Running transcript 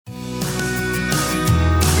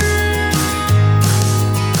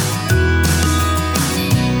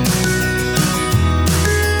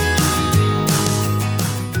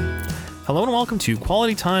welcome to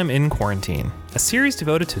Quality Time in Quarantine, a series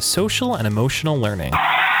devoted to social and emotional learning.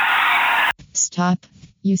 Stop.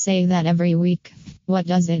 You say that every week. What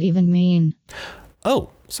does it even mean?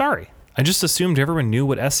 Oh, sorry. I just assumed everyone knew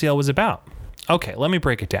what SEL was about. Okay, let me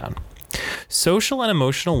break it down. Social and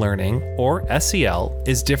emotional learning, or SEL,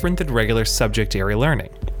 is different than regular subject area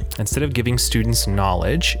learning. Instead of giving students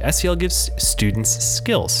knowledge, SEL gives students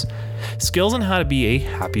skills. Skills on how to be a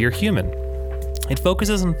happier human. It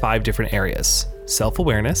focuses on 5 different areas: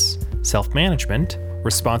 self-awareness, self-management,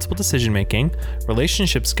 responsible decision-making,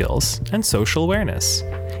 relationship skills, and social awareness.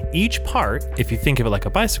 Each part, if you think of it like a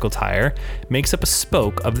bicycle tire, makes up a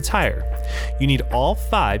spoke of the tire. You need all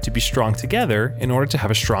 5 to be strong together in order to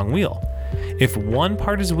have a strong wheel. If one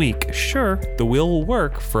part is weak, sure, the wheel will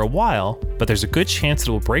work for a while, but there's a good chance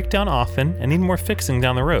it will break down often and need more fixing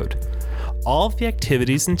down the road. All of the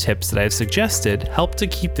activities and tips that I have suggested help to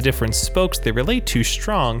keep the different spokes they relate to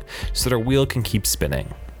strong so that our wheel can keep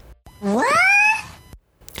spinning. What?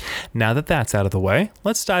 Now that that's out of the way,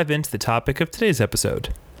 let's dive into the topic of today's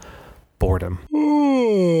episode. Boredom.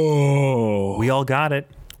 We all got it.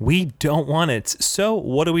 We don't want it. So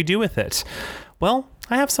what do we do with it? Well,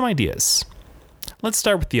 I have some ideas. Let's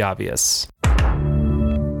start with the obvious.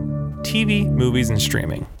 TV, movies, and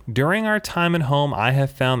streaming. During our time at home, I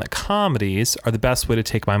have found that comedies are the best way to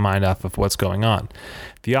take my mind off of what's going on.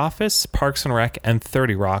 The Office, Parks and Rec, and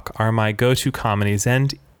 30 Rock are my go-to comedies,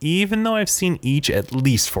 and even though I've seen each at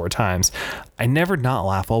least 4 times, I never not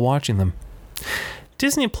laugh while watching them.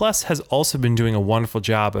 Disney Plus has also been doing a wonderful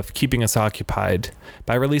job of keeping us occupied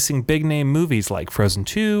by releasing big-name movies like Frozen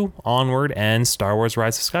 2, Onward, and Star Wars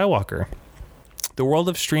Rise of Skywalker. The world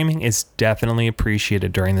of streaming is definitely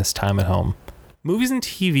appreciated during this time at home. Movies and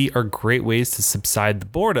TV are great ways to subside the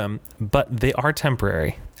boredom, but they are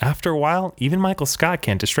temporary. After a while, even Michael Scott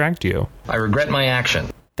can't distract you. I regret my action.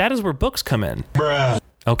 That is where books come in. Bruh.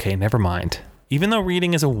 Okay, never mind. Even though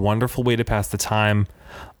reading is a wonderful way to pass the time,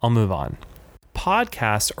 I'll move on.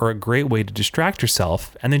 Podcasts are a great way to distract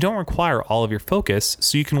yourself, and they don't require all of your focus,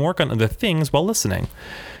 so you can work on other things while listening.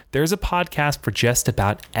 There's a podcast for just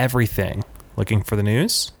about everything. Looking for the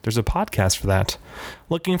news? There's a podcast for that.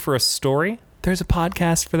 Looking for a story? There's a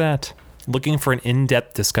podcast for that. Looking for an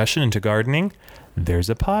in-depth discussion into gardening? There's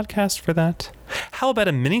a podcast for that. How about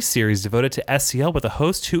a mini-series devoted to SEL with a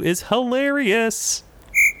host who is hilarious?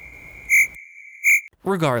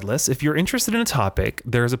 Regardless, if you're interested in a topic,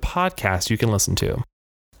 there's a podcast you can listen to.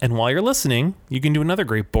 And while you're listening, you can do another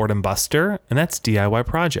great boredom buster, and that's DIY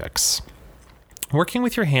projects. Working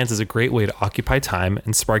with your hands is a great way to occupy time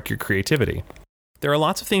and spark your creativity. There are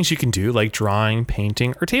lots of things you can do, like drawing,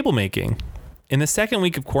 painting, or table making. In the second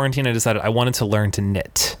week of quarantine, I decided I wanted to learn to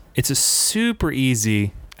knit. It's a super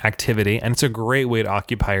easy activity, and it's a great way to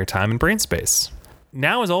occupy your time and brain space.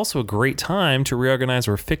 Now is also a great time to reorganize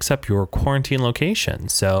or fix up your quarantine location.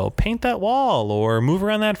 So paint that wall or move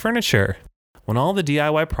around that furniture. When all the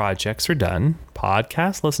DIY projects are done,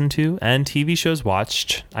 podcasts listened to, and TV shows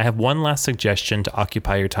watched, I have one last suggestion to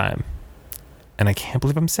occupy your time. And I can't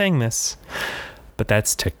believe I'm saying this, but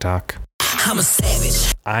that's TikTok. I'm a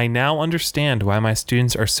savage. I now understand why my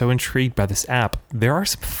students are so intrigued by this app. There are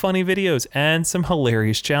some funny videos and some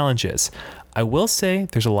hilarious challenges. I will say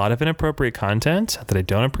there's a lot of inappropriate content that I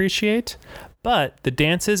don't appreciate, but the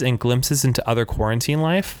dances and glimpses into other quarantine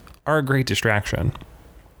life are a great distraction.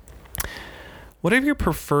 Whatever your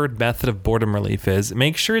preferred method of boredom relief is,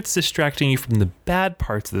 make sure it's distracting you from the bad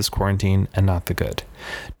parts of this quarantine and not the good.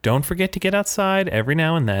 Don't forget to get outside every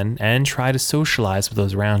now and then and try to socialize with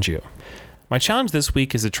those around you. My challenge this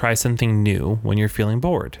week is to try something new when you're feeling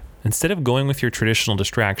bored. Instead of going with your traditional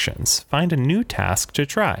distractions, find a new task to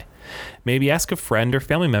try. Maybe ask a friend or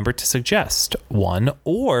family member to suggest one,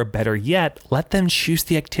 or better yet, let them choose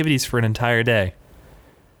the activities for an entire day.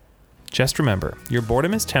 Just remember, your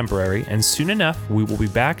boredom is temporary, and soon enough, we will be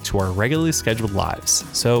back to our regularly scheduled lives.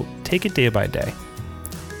 So take it day by day.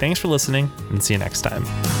 Thanks for listening, and see you next time.